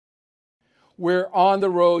we're on the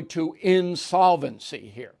road to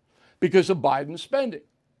insolvency here because of Biden's spending.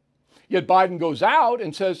 Yet Biden goes out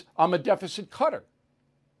and says, I'm a deficit cutter.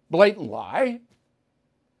 Blatant lie.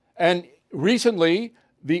 And recently,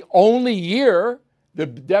 the only year the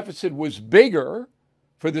deficit was bigger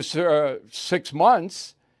for the 6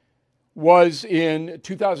 months was in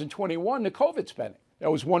 2021, the COVID spending.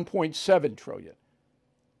 That was 1.7 trillion.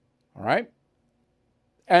 All right?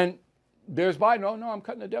 And there's Biden, oh, no, I'm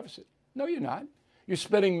cutting the deficit. No, you're not. You're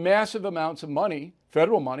spending massive amounts of money,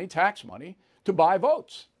 federal money, tax money, to buy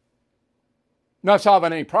votes. Not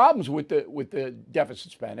solving any problems with the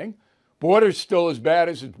deficit spending. Border's still as bad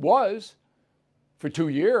as it was for 2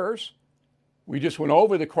 years. We just went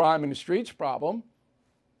over the crime in the streets problem.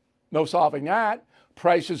 No solving that.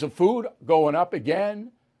 Prices of food going up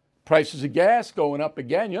again. Prices of gas going up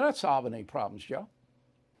again. You're not solving any problems, Joe.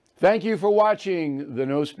 Thank you for watching the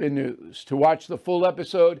No Spin News. To watch the full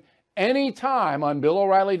episode anytime on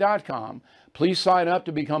BillO'Reilly.com, please sign up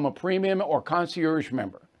to become a premium or concierge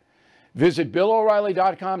member. Visit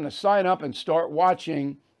BillO'Reilly.com to sign up and start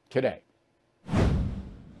watching today.